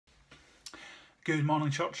Good morning,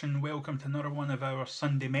 church, and welcome to another one of our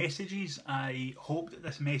Sunday messages. I hope that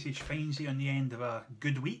this message finds you on the end of a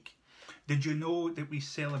good week. Did you know that we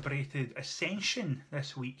celebrated Ascension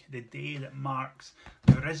this week, the day that marks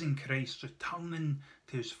the risen Christ returning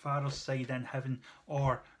to his Father's side in heaven,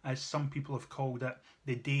 or as some people have called it,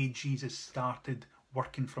 the day Jesus started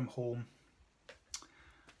working from home.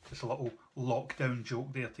 Just a little lockdown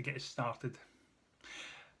joke there to get us started.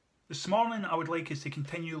 This morning I would like us to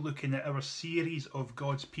continue looking at our series of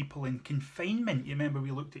God's people in confinement. You remember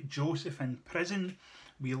we looked at Joseph in prison,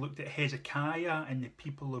 we looked at Hezekiah and the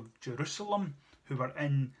people of Jerusalem who were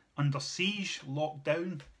under siege, locked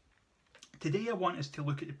down. Today I want us to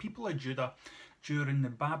look at the people of Judah during the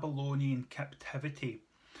Babylonian captivity,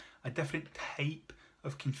 a different type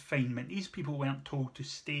of confinement. These people weren't told to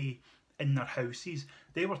stay in their houses,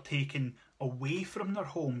 they were taken away from their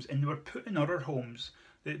homes and they were put in other homes.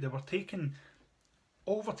 They were taken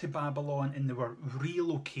over to Babylon and they were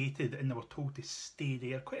relocated and they were told to stay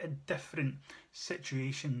there. Quite a different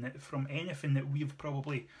situation from anything that we've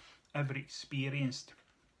probably ever experienced.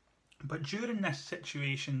 But during this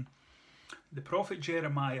situation, the prophet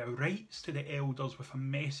Jeremiah writes to the elders with a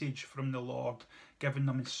message from the Lord, giving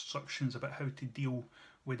them instructions about how to deal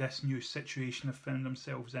with this new situation they found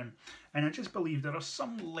themselves in. And I just believe there are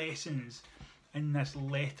some lessons in this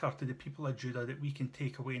letter to the people of Judah that we can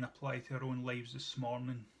take away and apply to our own lives this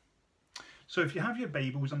morning. So if you have your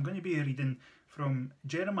Bibles, I'm going to be reading from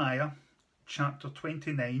Jeremiah chapter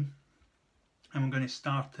 29 and I'm going to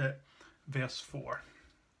start at verse 4.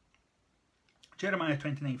 Jeremiah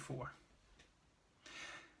 29:4.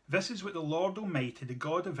 This is what the Lord Almighty, the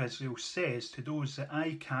God of Israel, says to those that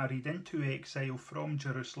I carried into exile from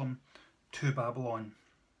Jerusalem to Babylon.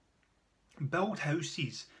 Build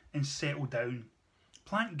houses and settle down.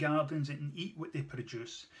 Plant gardens and eat what they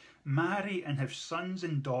produce. Marry and have sons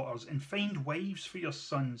and daughters, and find wives for your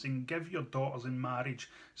sons and give your daughters in marriage,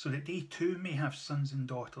 so that they too may have sons and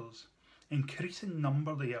daughters. Increase in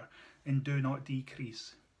number there and do not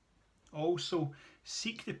decrease. Also,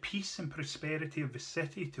 seek the peace and prosperity of the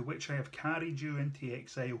city to which I have carried you into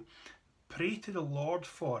exile. Pray to the Lord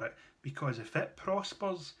for it, because if it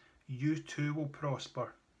prospers, you too will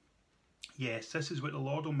prosper. Yes, this is what the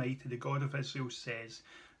Lord Almighty, the God of Israel, says.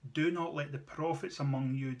 Do not let the prophets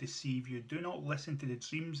among you deceive you. Do not listen to the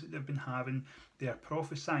dreams that they've been having. They are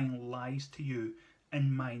prophesying lies to you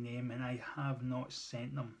in my name, and I have not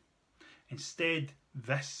sent them. Instead,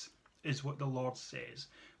 this is what the Lord says.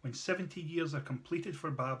 When 70 years are completed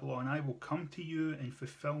for Babylon, I will come to you and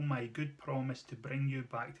fulfill my good promise to bring you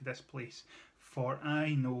back to this place. For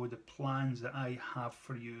I know the plans that I have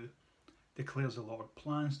for you, declares the Lord.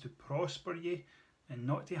 Plans to prosper you and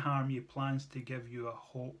not to harm you. Plans to give you a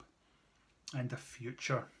hope and a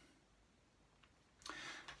future.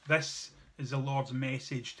 This is the Lord's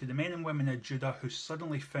message to the men and women of Judah who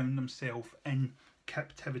suddenly found themselves in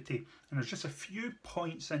captivity. And there's just a few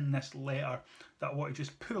points in this letter that I want to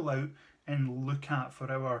just pull out and look at for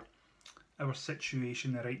our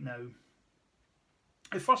situation right now.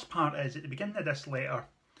 The first part is, at the beginning of this letter,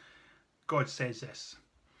 God says this.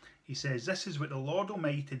 He says, this is what the Lord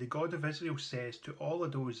Almighty, the God of Israel, says to all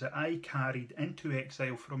of those that I carried into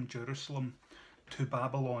exile from Jerusalem to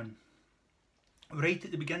Babylon. Right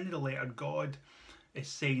at the beginning of the letter, God is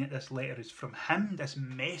saying that this letter is from him. This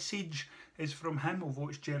message is from him, although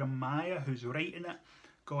it's Jeremiah who's writing it.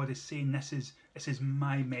 God is saying this is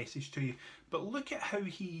my message to you. But look at how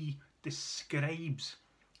he describes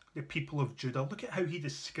the people of Judah. Look at how he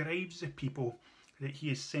describes the people that he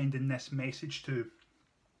is sending this message to.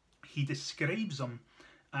 He describes them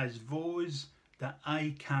as those that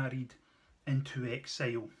I carried into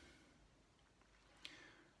exile.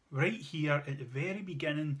 Right here at the very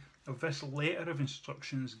beginning of this letter of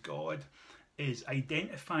instructions, God is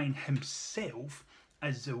identifying himself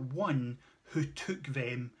as the one who took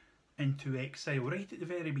them into exile. Right at the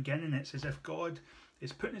very beginning, it's as if God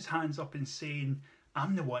is putting his hands up and saying,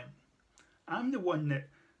 I'm the one. I'm the one that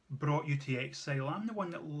brought you to exile. I'm the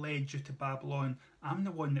one that led you to Babylon. I'm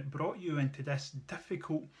the one that brought you into this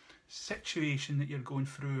difficult situation that you're going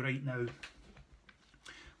through right now.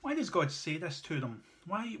 Why does God say this to them?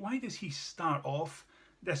 Why does he start off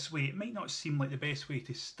this way? It might not seem like the best way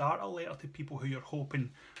to start a letter to people who you're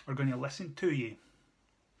hoping are going to listen to you.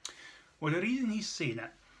 Well, the reason he's saying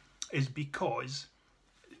it is because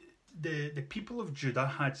the people of Judah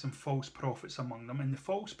had some false prophets among them, and the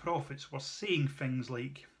false prophets were saying things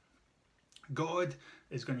like, God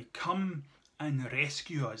is going to come and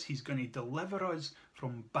rescue us. He's going to deliver us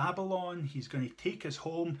from Babylon. He's going to take us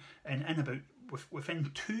home, and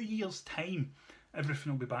within 2 years' time,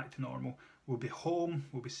 everything will be back to normal. we'll be home,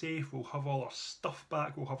 we'll be safe, we'll have all our stuff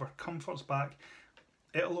back, we'll have our comforts back,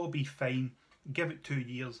 it'll all be fine. Give it 2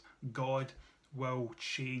 years, God will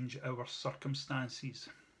change our circumstances.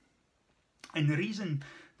 And the reason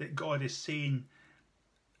that God is saying,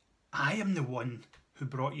 I am the one who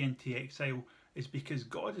brought you into exile, is because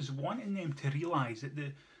God is wanting them to realise that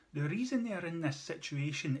the reason they are in this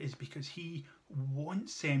situation is because He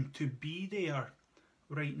wants them to be there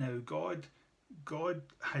right now. God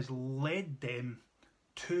has led them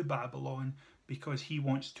to Babylon because He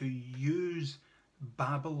wants to use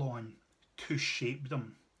Babylon to shape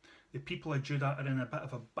them. The people of Judah are in a bit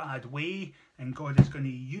of a bad way, and God is going to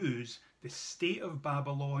use the state of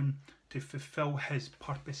Babylon to fulfill His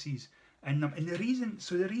purposes in them. And the reason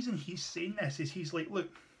He's saying this is He's like, look,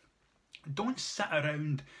 don't sit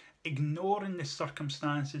around ignoring the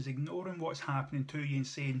circumstances, ignoring what's happening to you and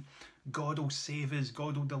saying, God will save us,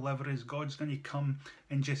 God will deliver us, God's going to come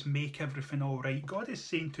and just make everything all right. God is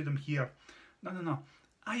saying to them here, no,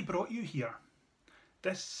 I brought you here.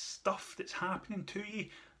 This stuff that's happening to you,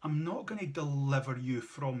 I'm not going to deliver you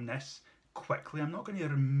from this quickly. I'm not going to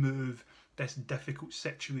remove this difficult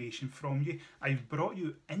situation from you. I've brought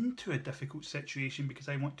you into a difficult situation because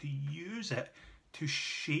I want to use it to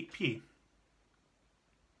shape you.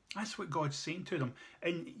 That's what God's saying to them.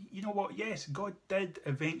 And you know what? Yes, God did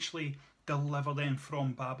eventually deliver them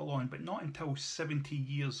from Babylon, but not until 70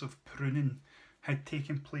 years of pruning had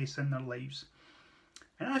taken place in their lives.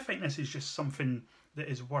 And I think this is just something that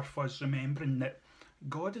is worth us remembering, that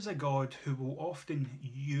God is a God who will often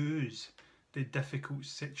use the difficult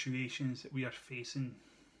situations that we are facing.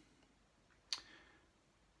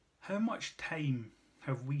 How much time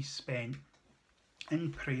have we spent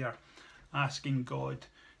in prayer asking God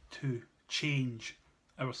to change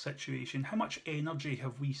our situation? How much energy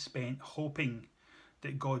have we spent hoping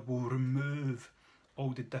that God will remove all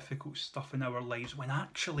the difficult stuff in our lives, when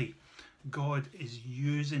actually God is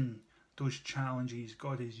using those challenges,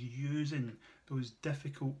 God is using those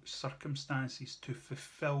difficult circumstances to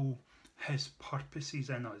fulfill His purposes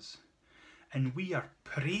in us? And we are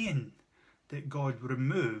praying that God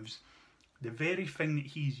removes the very thing that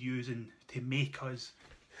He's using to make us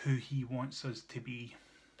who He wants us to be.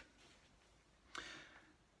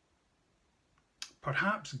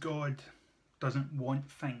 Perhaps God doesn't want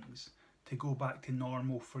things to go back to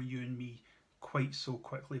normal for you and me quite so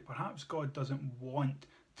quickly. Perhaps God doesn't want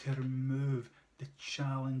to remove the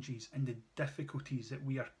challenges and the difficulties that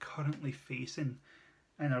we are currently facing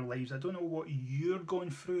in our lives. I don't know what you're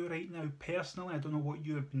going through right now personally. I don't know what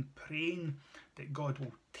you have been praying that God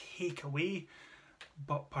will take away.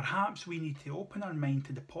 But perhaps we need to open our mind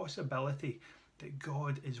to the possibility that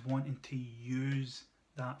God is wanting to use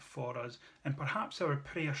that for us. And perhaps our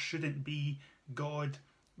prayer shouldn't be, God,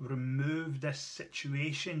 remove this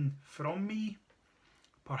situation from me.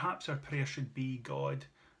 Perhaps our prayer should be, God,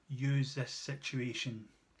 use this situation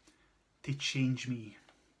to change me.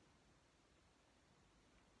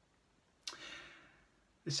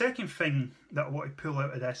 The second thing that I want to pull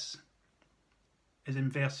out of this is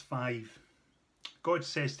in verse 5. God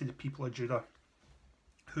says to the people of Judah,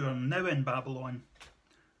 who are now in Babylon,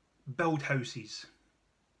 build houses,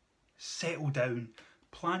 settle down,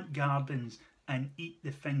 plant gardens, and eat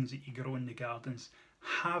the things that you grow in the gardens.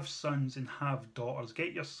 Have sons and have daughters.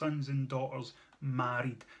 Get your sons and daughters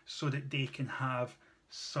married so that they can have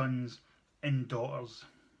sons and daughters.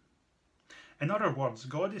 In other words,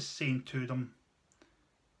 God is saying to them,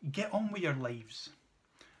 get on with your lives.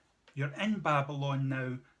 You're in Babylon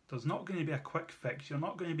now. There's not going to be a quick fix. You're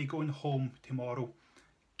not going to be going home tomorrow.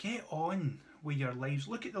 Get on with your lives.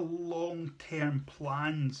 Look at the long-term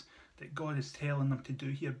plans that God is telling them to do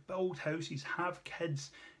here. Build houses, have kids,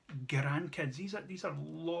 grandkids. These are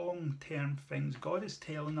long-term things. God is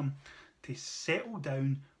telling them to settle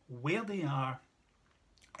down where they are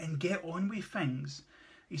and get on with things.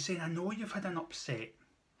 He's saying, I know you've had an upset.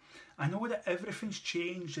 I know that everything's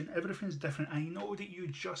changed and everything's different. I know that you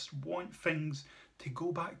just want things to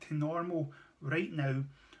go back to normal right now,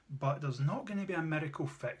 but there's not going to be a miracle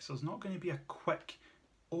fix. There's not going to be a quick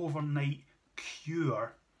overnight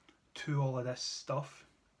cure to all of this stuff.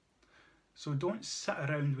 So don't sit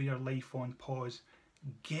around with your life on pause.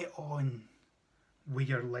 Get on with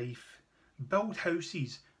your life. Build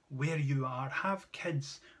houses where you are. Have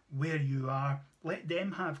kids where you are. Let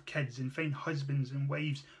them have kids and find husbands and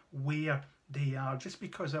wives where they are. Just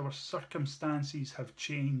because our circumstances have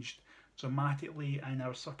changed dramatically and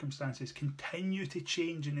our circumstances continue to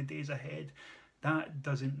change in the days ahead, that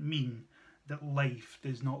doesn't mean that life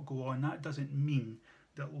does not go on. That doesn't mean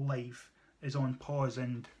that life is on pause.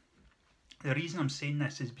 And the reason I'm saying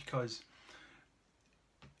this is because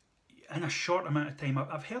in a short amount of time,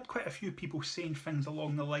 I've heard quite a few people saying things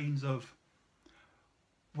along the lines of,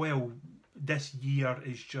 well, this year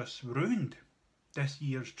is just ruined. This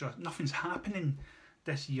year's just, nothing's happening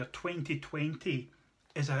this year. 2020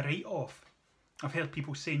 is a write-off. I've heard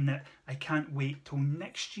people saying that I can't wait till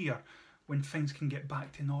next year when things can get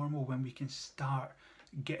back to normal, when we can start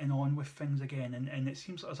getting on with things again. And it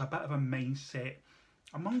seems like there's a bit of a mindset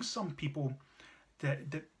among some people that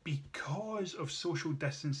because of social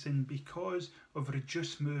distancing, because of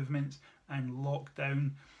reduced movements and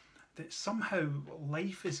lockdown, that somehow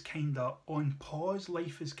life is kind of on pause,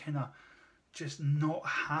 life is kind of just not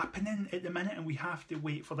happening at the minute, and we have to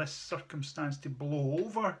wait for this circumstance to blow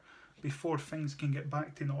over before things can get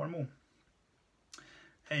back to normal.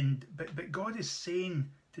 But God is saying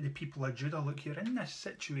to the people of Judah, look, you're in this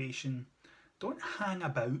situation, don't hang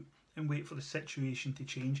about and wait for the situation to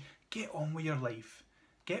change. Get on with your life.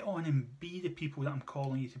 Get on and be the people that I'm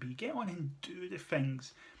calling you to be. Get on and do the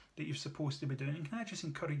things that you're supposed to be doing. And can I just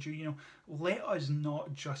encourage you, let us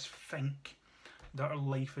not just think that our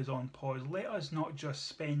life is on pause. Let us not just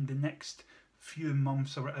spend the next few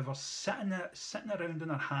months or whatever sitting around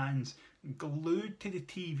on our hands, glued to the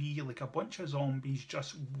TV like a bunch of zombies,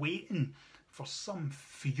 just waiting for some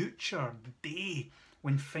future day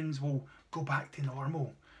when things will go back to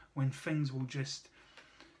normal, when things will just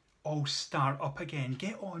all start up again.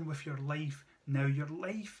 Get on with your life now. Your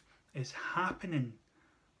life is happening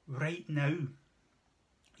right now.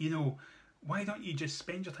 Why don't you just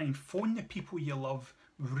spend your time, phone the people you love,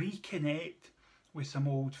 reconnect with some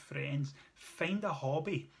old friends, find a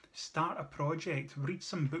hobby, start a project, read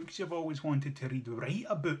some books you've always wanted to read, write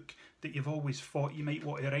a book that you've always thought you might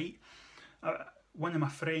want to write. One of my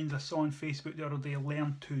friends I saw on Facebook the other day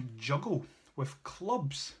learned to juggle with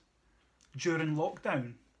clubs during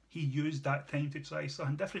lockdown. He used that time to try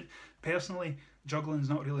something different. Personally, juggling's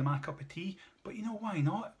not really my cup of tea, but why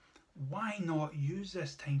not? Why not use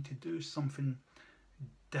this time to do something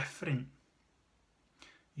different?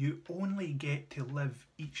 You only get to live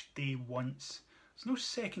each day once. There's no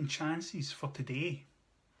second chances for today.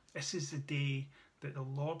 This is the day that the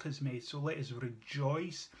Lord has made, so let us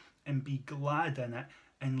rejoice and be glad in it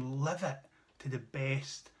and live it to the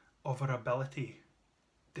best of our ability,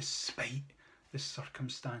 despite the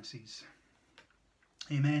circumstances.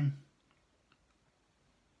 Amen.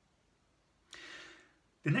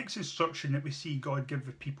 The next instruction that we see God give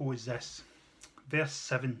the people is this. Verse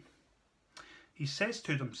 7. He says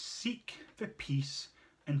to them, seek the peace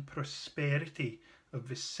and prosperity of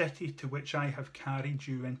the city to which I have carried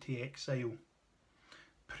you into exile.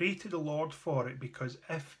 Pray to the Lord for it, because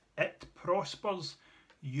if it prospers,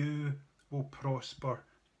 you will prosper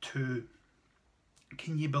too.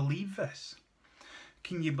 Can you believe this?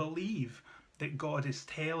 Can you believe that God is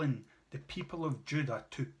telling the people of Judah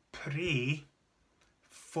to pray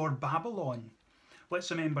for Babylon? Let's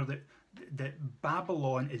remember that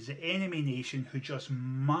Babylon is the enemy nation who just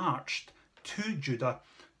marched to Judah,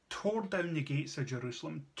 tore down the gates of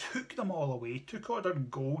Jerusalem, took them all away, took all their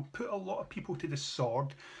gold, put a lot of people to the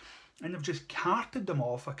sword, and they've just carted them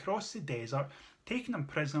off across the desert, taken them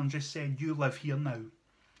prisoner and just said, you live here now.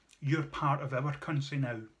 You're part of our country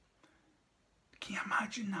now. Can you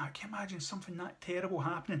imagine that? Can you imagine something that terrible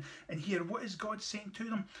happening? And here, what is God saying to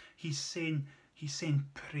them? He's saying,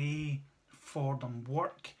 pray for them.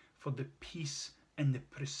 Work for the peace and the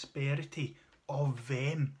prosperity of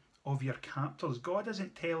them, of your captors. God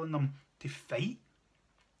isn't telling them to fight.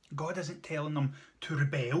 God isn't telling them to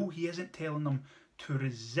rebel. He isn't telling them to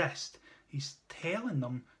resist. He's telling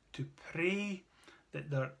them to pray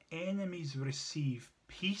that their enemies receive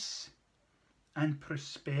peace and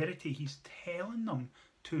prosperity. He's telling them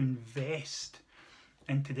to invest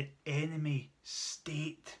into the enemy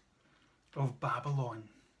state of Babylon.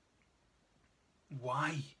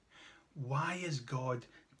 Why? Why is God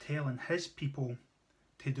telling his people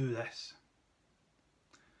to do this?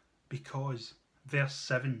 Because, verse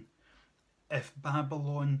 7, if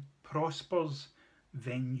Babylon prospers,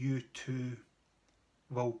 then you too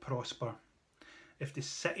will prosper. If the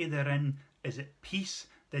city they're in is at peace,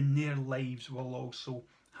 then their lives will also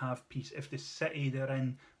have peace. If the city they're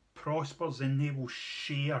in prospers, then they will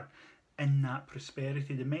share in that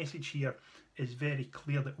prosperity. The message here is very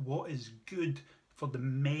clear that what is good for the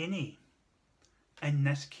many, in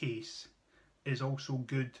this case, is also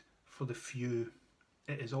good for the few.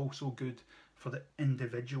 It is also good for the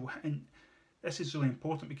individual. And this is really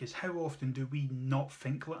important, because how often do we not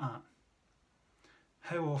think like that?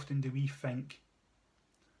 How often do we think,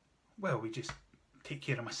 well, we just take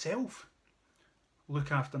care of myself,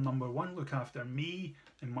 look after number one, look after me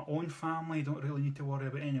and my own family, don't really need to worry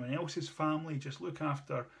about anyone else's family, just look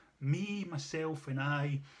after me, myself and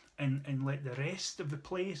I, and let the rest of the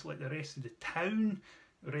place, let the rest of the town,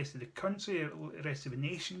 the rest of the country, the rest of the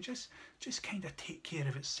nation just kind of take care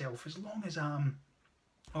of itself, as long as I'm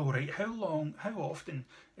alright. How often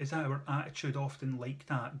is our attitude often like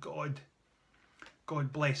that?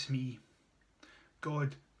 God bless me.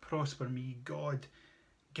 God prosper me. God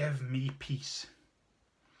give me peace.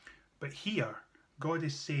 But here, God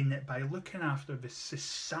is saying that by looking after the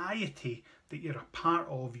society that you're a part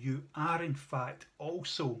of, you are in fact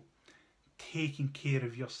also taking care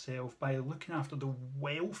of yourself. By looking after the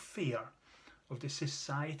welfare of the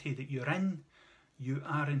society that you're in, you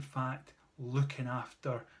are in fact looking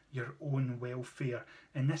after your own welfare.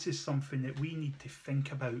 And this is something that we need to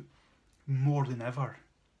think about more than ever,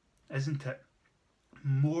 isn't it?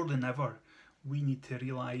 More than ever, we need to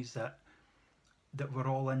realise that we're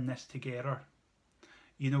all in this together.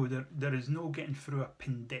 You know, there is no getting through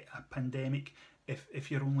a pandemic if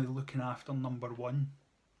you're only looking after number one.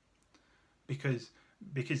 Because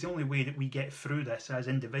the only way that we get through this as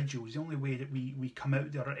individuals, the only way that we come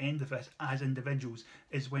out the other end of this as individuals,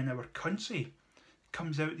 is when our country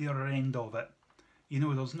comes out the other end of it. You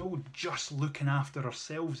know, there's no just looking after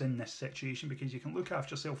ourselves in this situation, because you can look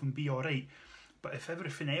after yourself and be alright, but if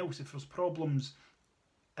everything else, if there's problems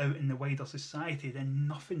out in the wider society, then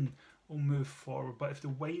nothing will move forward. But if the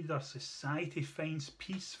wider society finds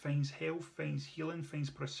peace, finds health, finds healing, finds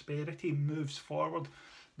prosperity, moves forward,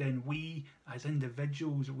 then we as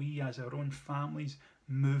individuals, we as our own families,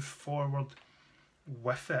 move forward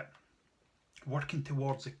with it. Working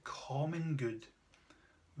towards the common good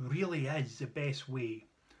really is the best way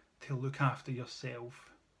to look after yourself.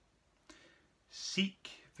 Seek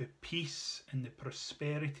the peace and the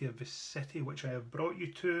prosperity of the city which I have brought you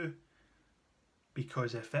to,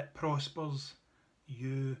 because if it prospers,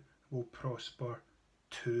 you will prosper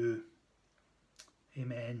too.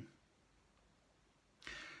 Amen.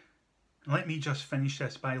 Let me just finish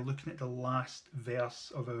this by looking at the last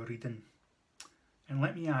verse of our reading. And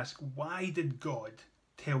let me ask, why did God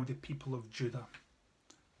tell the people of Judah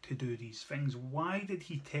to do these things? Why did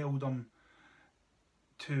he tell them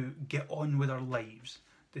to get on with their lives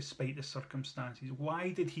despite the circumstances?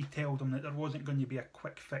 Why did he tell them that there wasn't going to be a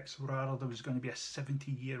quick fix, rather there was going to be a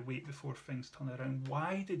 70-year wait before things turn around?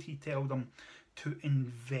 Why did he tell them to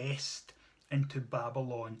invest into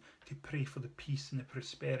Babylon, to pray for the peace and the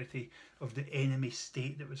prosperity of the enemy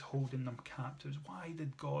state that was holding them captives? Why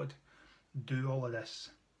did God do all of this?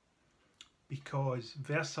 Because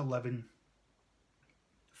verse 11,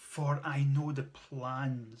 for I know the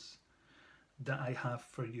plans that I have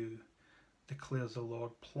for you, declares the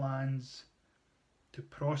Lord. Plans to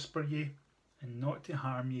prosper you and not to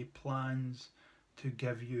harm you, plans to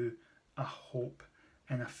give you a hope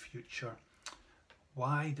and a future.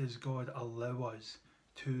 Why does God allow us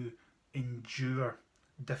to endure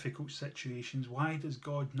difficult situations? Why does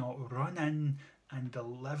God not run in and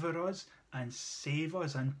deliver us and save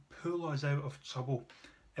us and pull us out of trouble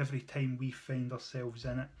every time we find ourselves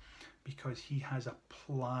in it? Because he has a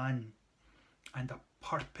plan and a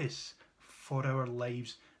purpose for our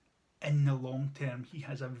lives in the long term. He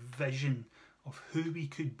has a vision of who we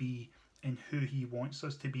could be and who he wants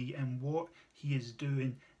us to be, and what he is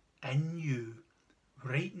doing in you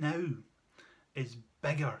right now is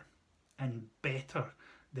bigger and better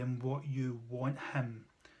than what you want him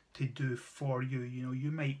to do for you. You know,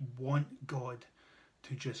 you might want God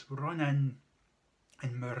to just run in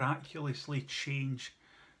and miraculously change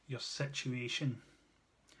your situation,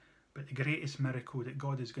 but the greatest miracle that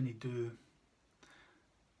God is going to do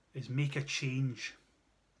is make a change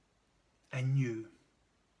in you.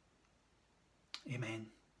 Amen.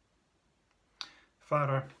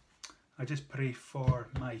 Father, I just pray for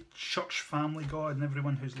my church family, God, and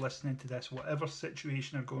everyone who's listening to this, whatever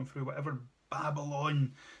situation they're going through, whatever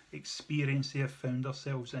Babylon experience they have found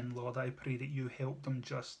themselves in, Lord, I pray that you help them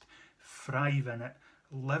just thrive in it,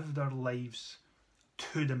 live their lives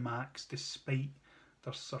to the max despite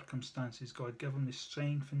their circumstances. God, give them the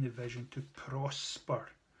strength and the vision to prosper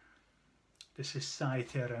the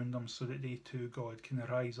society around them, so that they too, God, can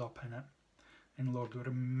rise up in it. And Lord, we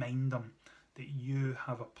remind them that you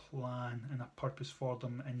have a plan and a purpose for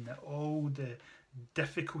them, and that all the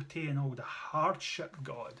difficulty and all the hardship,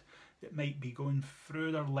 God, that might be going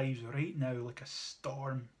through their lives right now like a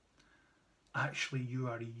storm, actually you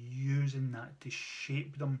are using that to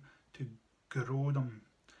shape them, to grow them,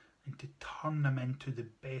 and to turn them into the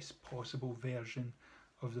best possible version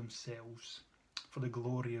of themselves, for the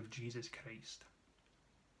glory of Jesus Christ.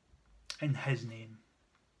 In his name,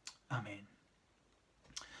 amen.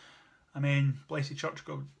 Amen. Blessed church,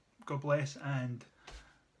 God bless, and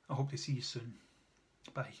I hope to see you soon.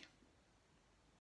 Bye.